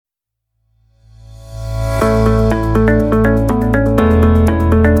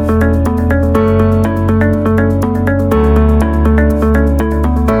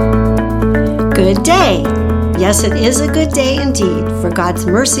Yes, it is a good day indeed, for God's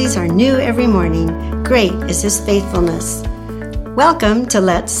mercies are new every morning. Great is His faithfulness. Welcome to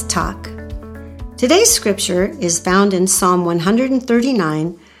Let's Talk. Today's scripture is found in Psalm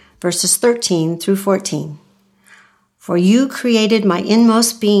 139, verses 13 through 14. For you created my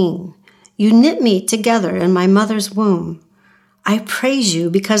inmost being. You knit me together in my mother's womb. I praise you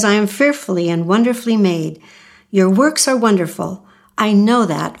because I am fearfully and wonderfully made. Your works are wonderful. I know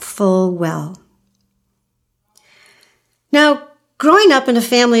that full well. Now, growing up in a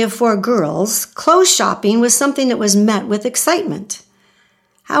family of 4 girls, clothes shopping was something that was met with excitement.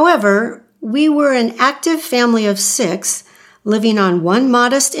 However, we were an active family of 6, living on one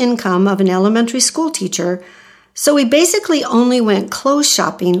modest income of an elementary school teacher, so we basically only went clothes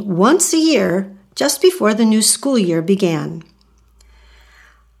shopping once a year just before the new school year began.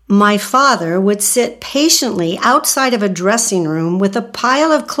 My father would sit patiently outside of a dressing room with a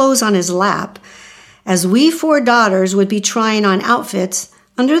pile of clothes on his lap as we 4 daughters would be trying on outfits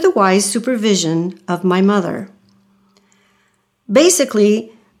under the wise supervision of my mother.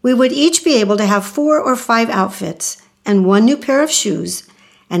 Basically, we would each be able to have 4 or 5 outfits and 1 new pair of shoes,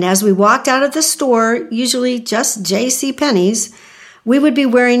 and as we walked out of the store, usually just J.C. Penney's, we would be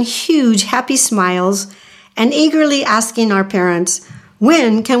wearing huge happy smiles and eagerly asking our parents,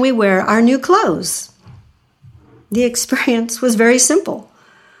 when can we wear our new clothes? The experience was very simple.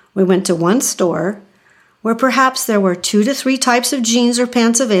 We went to one store where perhaps there were 2 to 3 types of jeans or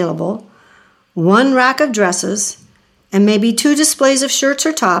pants available, 1 rack of dresses, and maybe 2 displays of shirts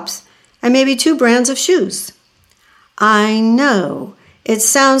or tops, and maybe 2 brands of shoes. I know, it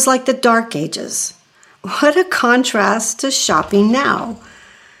sounds like the Dark Ages. What a contrast to shopping now.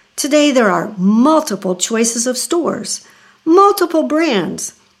 Today there are multiple choices of stores, multiple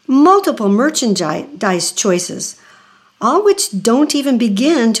brands, multiple merchandise choices, all which don't even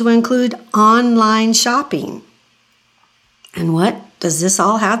begin to include online shopping. And what does this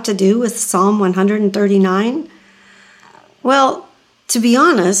all have to do with Psalm 139? Well, to be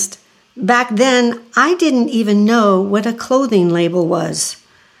honest, back then I didn't even know what a clothing label was.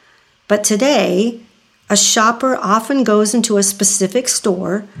 But today, a shopper often goes into a specific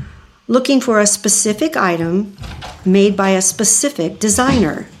store looking for a specific item made by a specific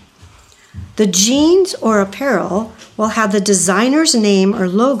designer. The jeans or apparel will have the designer's name or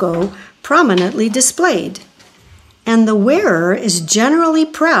logo prominently displayed, and the wearer is generally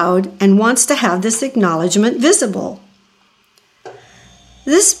proud and wants to have this acknowledgement visible.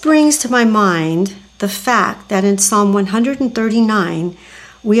 This brings to my mind the fact that in Psalm 139,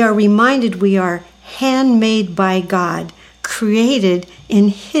 we are reminded we are handmade by God, created in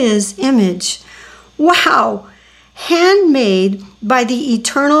His image. Wow! Handmade by the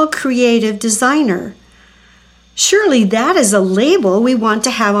eternal creative designer. Surely that is a label we want to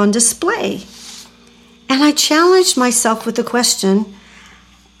have on display. And I challenged myself with the question,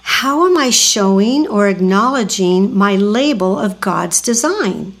 how am I showing or acknowledging my label of God's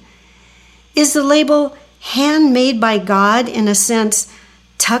design? Is the label handmade by God, in a sense,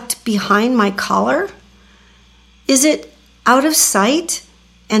 tucked behind my collar? Is it out of sight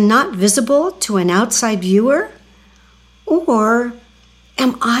and not visible to an outside viewer? Or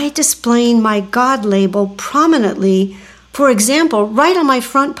am I displaying my God label prominently, for example, right on my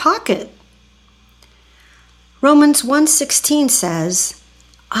front pocket? Romans 1:16 says,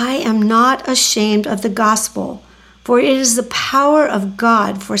 I am not ashamed of the gospel, for it is the power of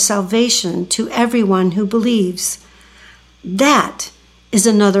God for salvation to everyone who believes. That is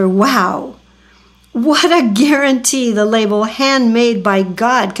another wow. What a guarantee the label handmade by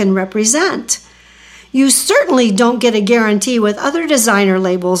God can represent. You certainly don't get a guarantee with other designer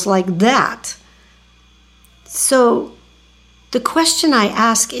labels like that. So the question I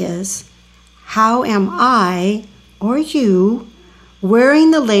ask is, how am I or you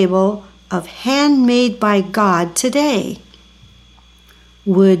wearing the label of handmade by God today?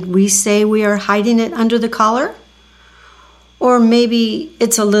 Would we say we are hiding it under the collar? Or maybe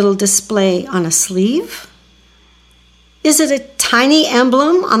it's a little display on a sleeve? Is it a tiny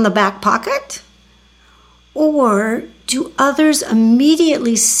emblem on the back pocket? Or do others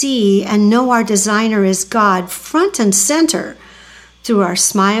immediately see and know our designer is God front and center through our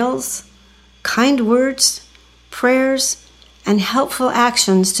smiles, kind words, prayers, and helpful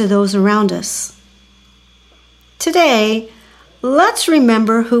actions to those around us? Today, let's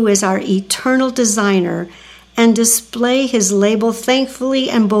remember who is our eternal designer and display His label thankfully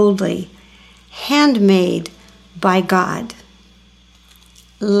and boldly, handmade by God.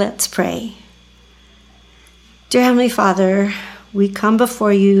 Let's pray. Dear Heavenly Father, we come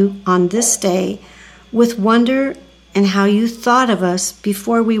before you on this day with wonder in how you thought of us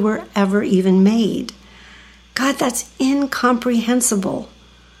before we were ever even made. God, that's incomprehensible.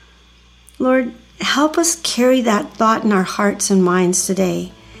 Lord, help us carry that thought in our hearts and minds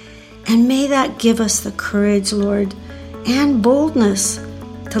today. And may that give us the courage, Lord, and boldness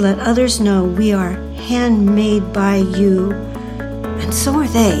to let others know we are handmade by you, and so are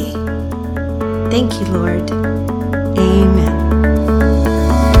they. Thank you, Lord. Amen.